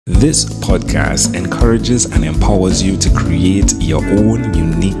This podcast encourages and empowers you to create your own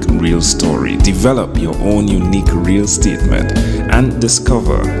unique real story, develop your own unique real statement, and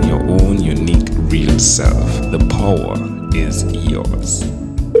discover your own unique real self. The power is yours.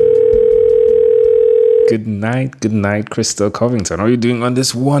 Good night, Krystal Covington. How are you doing on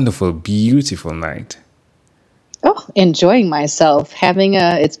this wonderful, beautiful night? Oh, enjoying myself.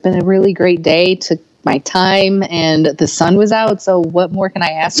 It's been a really great day. Took my time and the sun was out. So what more can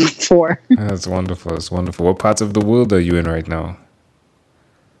I ask for? That's wonderful. It's wonderful. What parts of the world are you in right now?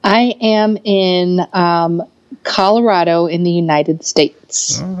 I am in Colorado in the United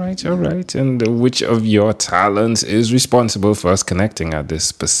States. All right. And which of your talents is responsible for us connecting at this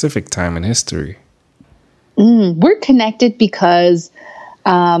specific time in history? We're connected because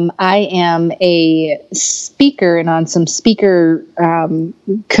I am a speaker and on some speaker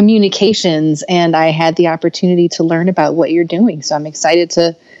communications, and I had the opportunity to learn about what you're doing. So I'm excited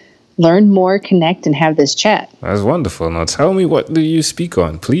to learn more, connect, and have this chat. That's wonderful. Now tell me, what do you speak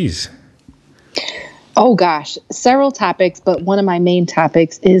on, please? Oh, gosh, several topics, but one of my main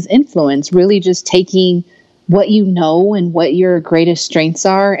topics is influence, really just taking what you know and what your greatest strengths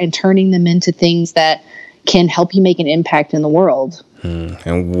are and turning them into things that can help you make an impact in the world.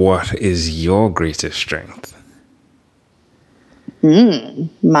 And what is your greatest strength?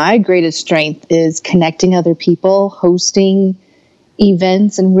 My greatest strength is connecting other people, hosting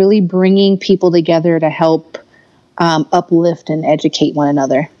events, and really bringing people together to help uplift and educate one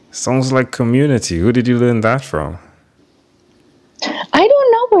another. Sounds like community. Who did you learn that from? I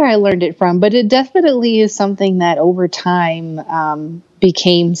don't know where I learned it from, but it definitely is something that over time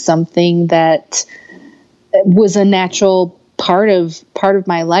became something that was a natural part of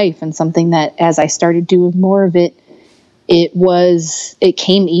my life, and something that as I started doing more of it, it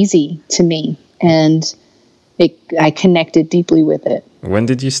came easy to me, and I connected deeply with it. When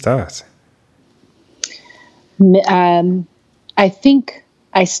did you start? I think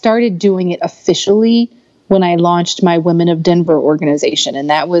I started doing it officially when I launched my Women of Denver organization,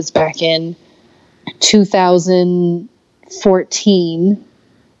 and that was back in 2014.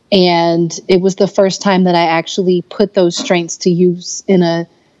 And it was the first time that I actually put those strengths to use in a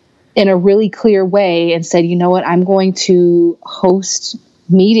really clear way and said, you know what, I'm going to host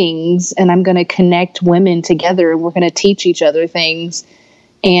meetings and I'm going to connect women together and we're going to teach each other things.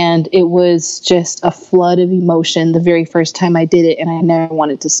 And it was just a flood of emotion the very first time I did it, and I never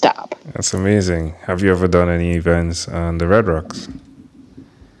wanted to stop. That's amazing. Have you ever done any events on the Red Rocks?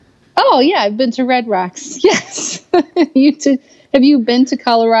 Oh, yeah, I've been to Red Rocks. Yes. You too. Have you been to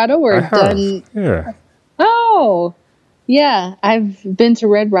Colorado or done? Yeah. Oh, yeah. I've been to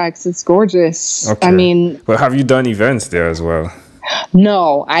Red Rocks. It's gorgeous. Okay. I mean, well, have you done events there as well?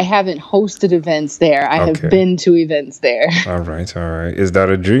 No, I haven't hosted events there. I have been to events there. All right. Is that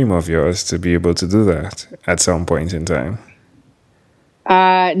a dream of yours to be able to do that at some point in time?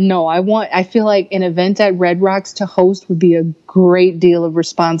 No, I feel like an event at Red Rocks to host would be a great deal of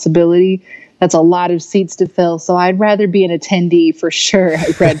responsibility. That's a lot of seats to fill. So I'd rather be an attendee for sure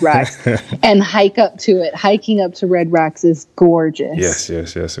at Red Rocks and hike up to it. Hiking up to Red Rocks is gorgeous. Yes.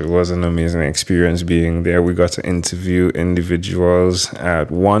 It was an amazing experience being there. We got to interview individuals at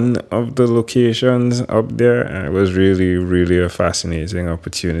one of the locations up there. And it was really, really a fascinating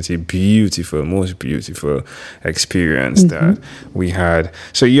opportunity. Most beautiful experience that we had.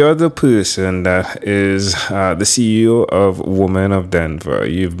 So you're the person that is the CEO of Women of Denver.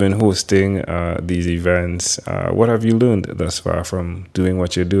 You've been hosting these events. What have you learned thus far from doing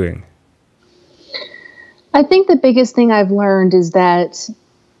what you're doing? I think the biggest thing I've learned is that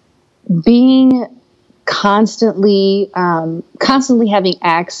being constantly having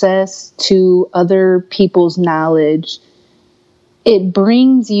access to other people's knowledge, it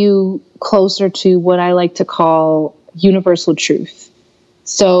brings you closer to what I like to call universal truth.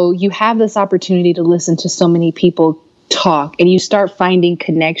 So you have this opportunity to listen to so many people talk, and you start finding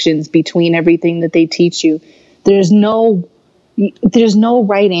connections between everything that they teach you. There's no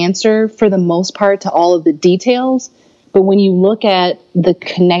right answer for the most part to all of the details, but when you look at the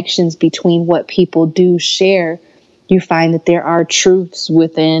connections between what people do share, you find that there are truths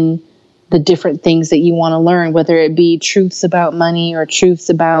within the different things that you want to learn, whether it be truths about money or truths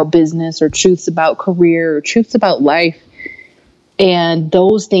about business or truths about career or truths about life. And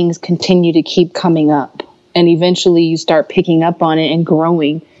those things continue to keep coming up. And eventually you start picking up on it and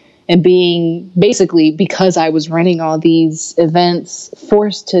growing and being basically, because I was running all these events,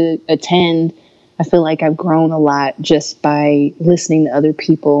 forced to attend. I feel like I've grown a lot just by listening to other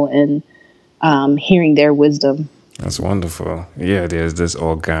people and hearing their wisdom. That's wonderful. Yeah, there's this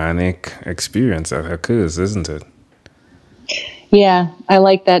organic experience that occurs, isn't it? Yeah, I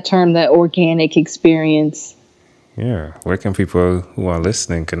like that term, that organic experience. Yeah. Where can people who are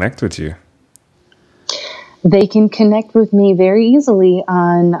listening connect with you? They can connect with me very easily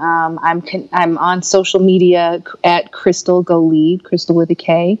on I'm on social media at Krystal Go Lead, Krystal with a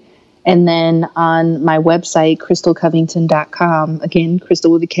K, and then on my website krystalcovington.com. Again,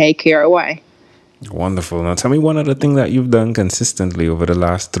 Krystal with a K, KRY. Wonderful. Now tell me one other thing that you've done consistently over the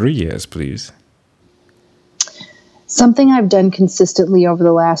last 3 years, please. Something I've done consistently over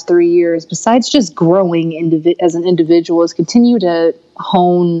the last 3 years, besides just growing as an individual, is continue to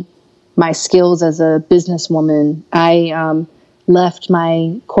hone my skills as a businesswoman. I left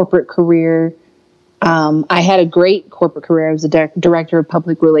my corporate career. I had a great corporate career. I was a director of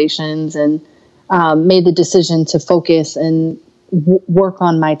public relations, and made the decision to focus and work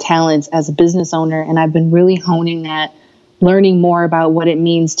on my talents as a business owner. And I've been really honing that, learning more about what it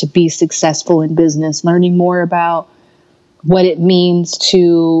means to be successful in business, learning more about what it means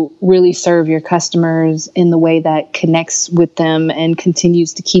to really serve your customers in the way that connects with them and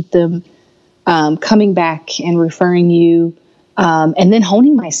continues to keep them coming back and referring you. And then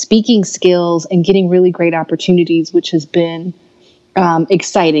honing my speaking skills and getting really great opportunities, which has been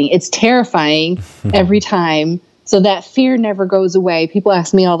exciting. It's terrifying every time. So that fear never goes away. People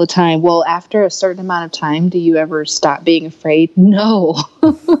ask me all the time, well, after a certain amount of time, do you ever stop being afraid? No.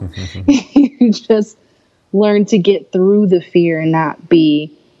 You just learn to get through the fear and not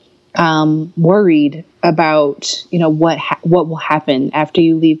be worried about, what will happen after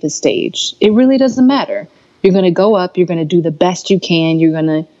you leave the stage. It really doesn't matter. You're going to go up. You're going to do the best you can. You're going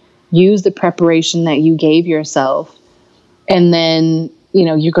to use the preparation that you gave yourself. And then,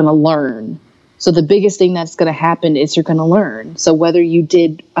 you're going to learn. So the biggest thing that's going to happen is you're going to learn. So whether you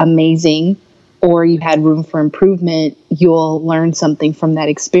did amazing or you had room for improvement, you'll learn something from that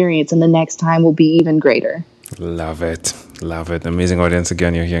experience, and the next time will be even greater. Love it. Love it. Amazing audience.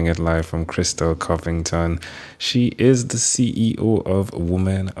 Again, you're hearing it live from Krystal Covington. She is the CEO of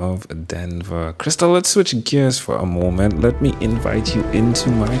Women of Denver. Krystal, let's switch gears for a moment. Let me invite you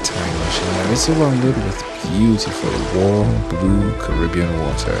into my time machine that is surrounded with beautiful, warm, blue Caribbean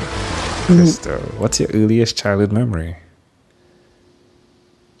water. Krystal, what's your earliest childhood memory?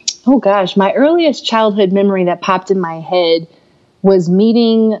 Oh gosh, my earliest childhood memory that popped in my head was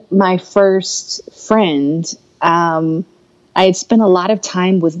meeting my first friend. I had spent a lot of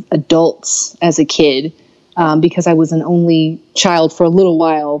time with adults as a kid because I was an only child for a little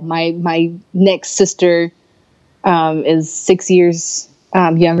while. My next sister is 6 years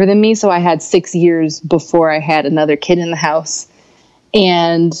younger than me, so I had 6 years before I had another kid in the house.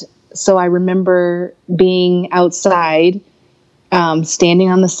 And so I remember being outside, standing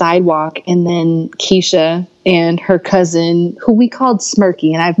on the sidewalk, and then Keisha and her cousin, who we called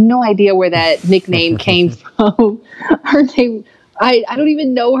Smirky, and I have no idea where that nickname came from. Her name, I don't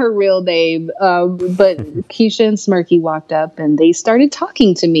even know her real name, but Keisha and Smirky walked up and they started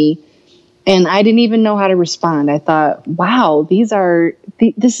talking to me, and I didn't even know how to respond. I thought, wow,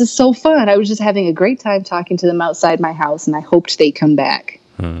 this is so fun. I was just having a great time talking to them outside my house, and I hoped they'd come back.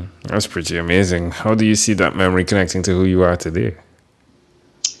 That's pretty amazing. How do you see that memory connecting to who you are today?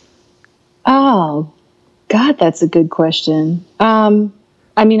 Oh, God, that's a good question.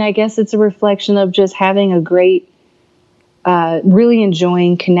 I guess it's a reflection of just having a great, really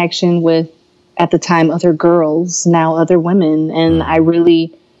enjoying connection with, at the time, other girls, now other women. And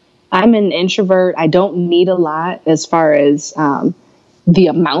I'm an introvert. I don't need a lot as far as the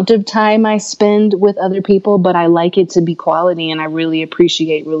amount of time I spend with other people, but I like it to be quality, and I really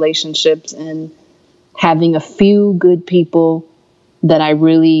appreciate relationships and having a few good people that I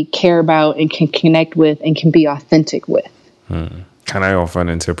really care about and can connect with and can be authentic with. Can I offer an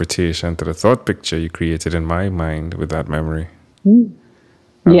interpretation to the thought picture you created in my mind with that memory?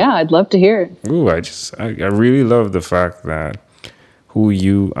 Yeah, I'd love to hear it. I really love the fact that who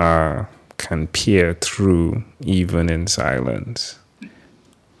you are can peer through even in silence.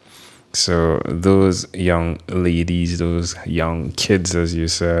 So those young ladies, those young kids, as you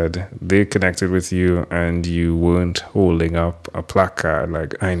said, they connected with you, and you weren't holding up a placard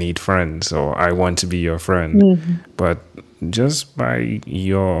like, I need friends, or I want to be your friend. Mm-hmm. But just by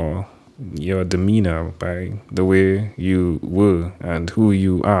your demeanor, by the way you were and who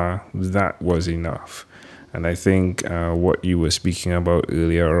you are, that was enough. And I think what you were speaking about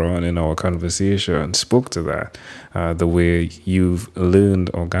earlier on in our conversation spoke to that. The way you've learned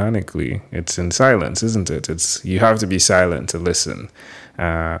organically. It's in silence, isn't it? You have to be silent to listen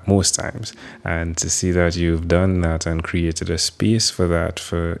most times. And to see that you've done that and created a space for that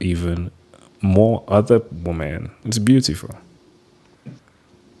for even more other women, it's beautiful.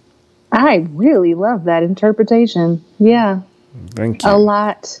 I really love that interpretation. Yeah. Thank you.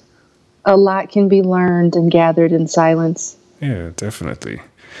 A lot can be learned and gathered in silence. Yeah, definitely.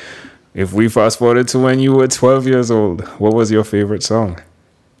 If we fast forward to when you were 12 years old, what was your favorite song?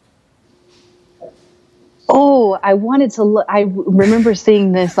 Oh, I remember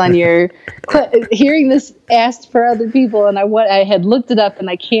seeing this on your, hearing this asked for other people, and I had looked it up, and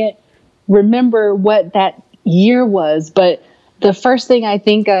I can't remember what that year was, but the first thing I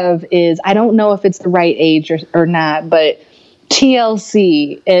think of is, I don't know if it's the right age or not, but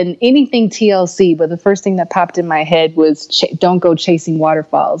TLC and anything TLC. But the first thing that popped in my head was Don't Go Chasing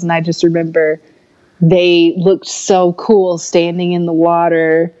Waterfalls. And I just remember they looked so cool standing in the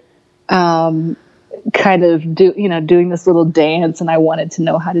water, kind of doing this little dance, and I wanted to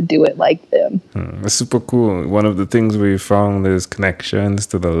know how to do it like them. It's super cool. One of the things we found is connections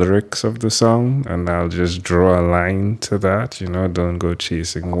to the lyrics of the song, and I'll just draw a line to that, don't go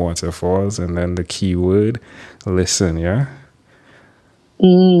chasing waterfalls, and then the key word, listen, yeah?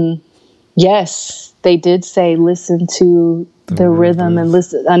 Yes, they did say listen to the rhythm and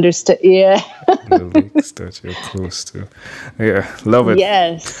understand. Yeah. The lakes that you're close to. Yeah, love it.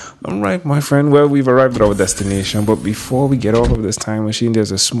 Yes. All right, my friend. Well, we've arrived at our destination, but before we get off of this time machine,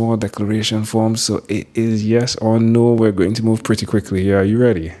 there's a small declaration form. So it is yes or no. We're going to move pretty quickly. Yeah, are you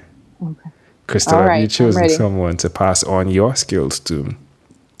ready? Okay. Krystal, have you chosen someone to pass on your skills to?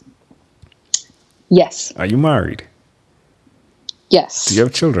 Yes. Are you married? Yes. Do you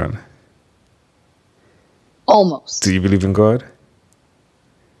have children? Almost. Do you believe in God?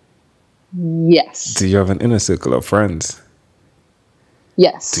 Yes. Do you have an inner circle of friends?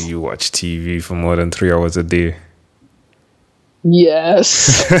 Yes. Do you watch TV for more than 3 hours a day?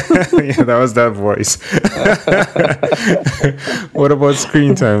 Yes. Yeah, that was that voice. What about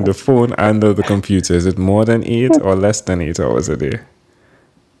screen time, the phone and the computer? Is it more than 8 or less than 8 hours a day?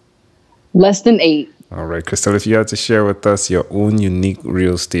 Less than 8. All right, Krystal, if you had to share with us your own unique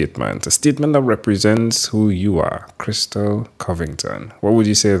real statement, a statement that represents who you are, Krystal Covington, what would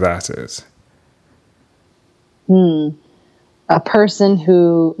you say that is? A person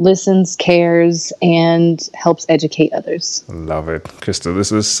who listens, cares, and helps educate others. Love it. Krystal,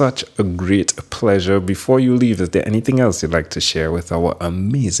 this was such a great pleasure. Before you leave, is there anything else you'd like to share with our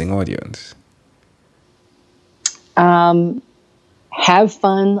amazing audience? Have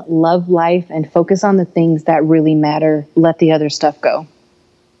fun, love life, and focus on the things that really matter. Let the other stuff go.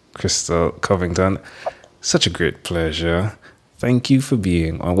 Krystal Covington, such a great pleasure. Thank you for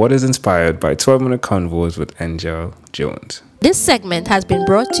being on what is inspired by 12-Minute Convos with Angel Jones. This segment has been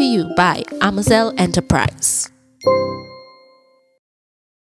brought to you by Amazel Enterprise.